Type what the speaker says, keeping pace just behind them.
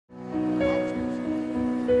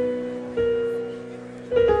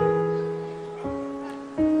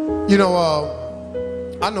You know,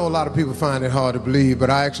 I know a lot of people find it hard to believe, but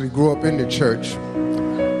I actually grew up in the church.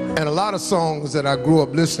 And a lot of songs that I grew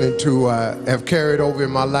up listening to have carried over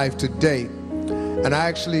in my life today. And I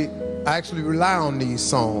actually rely on these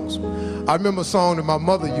songs. I remember a song that my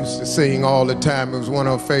mother used to sing all the time. It was one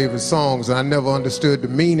of her favorite songs, and I never understood the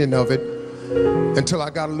meaning of it until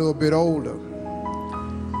I got a little bit older.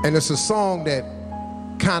 And it's a song that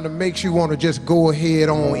kind of makes you want to just go ahead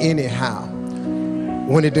on anyhow.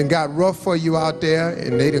 When it done got rough for you out there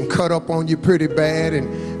and they done cut up on you pretty bad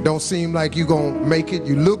and don't seem like you gonna make it,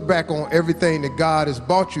 you look back on everything that God has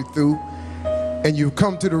brought you through and you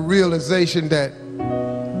come to the realization that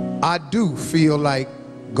I do feel like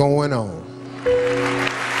going on. I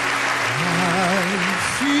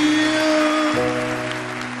feel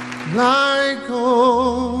like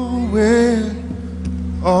going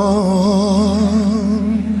on.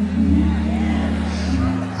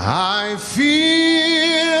 I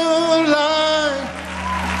feel like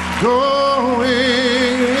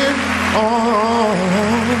going on.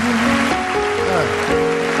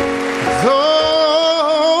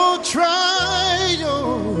 Though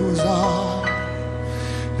trials are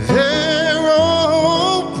they're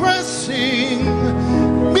oppressing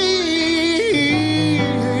me,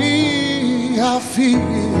 I feel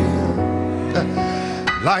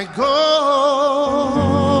like going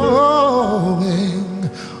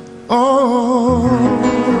on.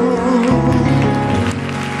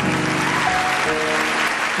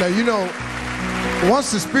 Now, you know,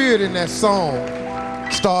 once the spirit in that song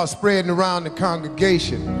starts spreading around the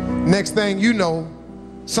congregation, next thing you know,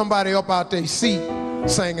 somebody up out their seat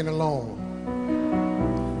singing along.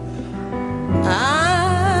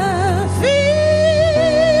 I feel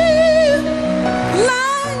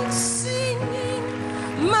like singing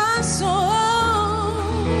my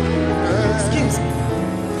song. Excuse me.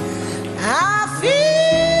 I feel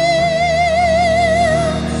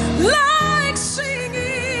like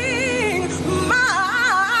singing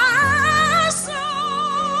my song.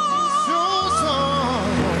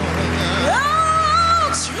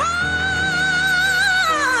 Oh, trials,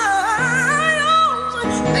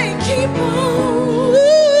 they keep on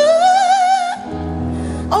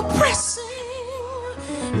oppressing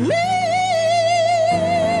me.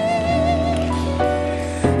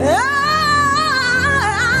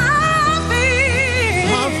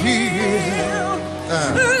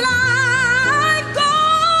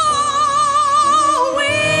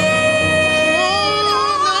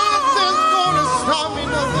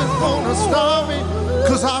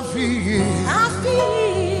 Cause I feel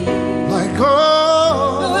like going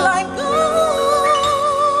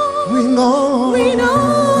on.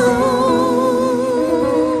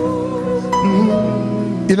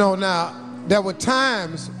 You know, now, there were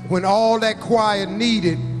times when all that choir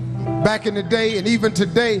needed back in the day and even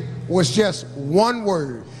today was just one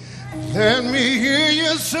word. Let me hear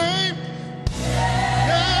you say,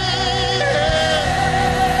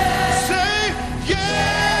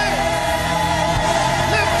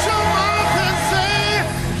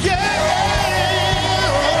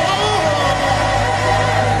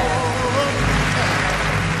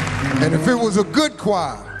 and if it was a good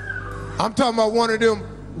choir, I'm talking about one of them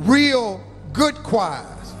real good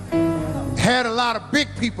choirs, had a lot of big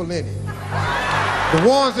people in it. The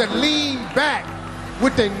ones that lean back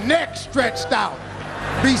with their neck stretched out,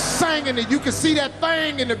 be singing and you can see that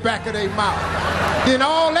thing in the back of their mouth. Then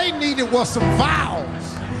all they needed was some vowels.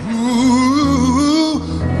 Ooh,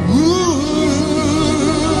 ooh.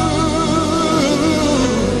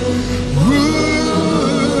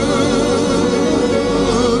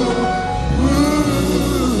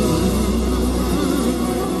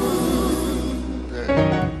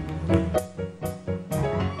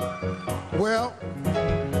 Well,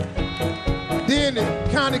 then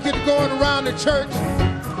it kind of get going around the church,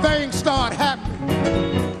 things start happening.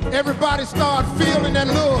 Everybody start feeling that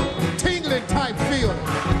little tingling type feeling.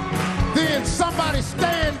 Then somebody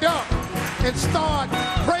stand up and start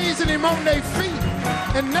praising him on their feet.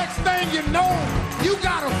 And next thing you know, you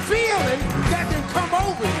got a feeling that can come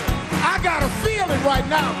over you. I got a feeling right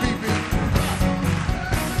now, people.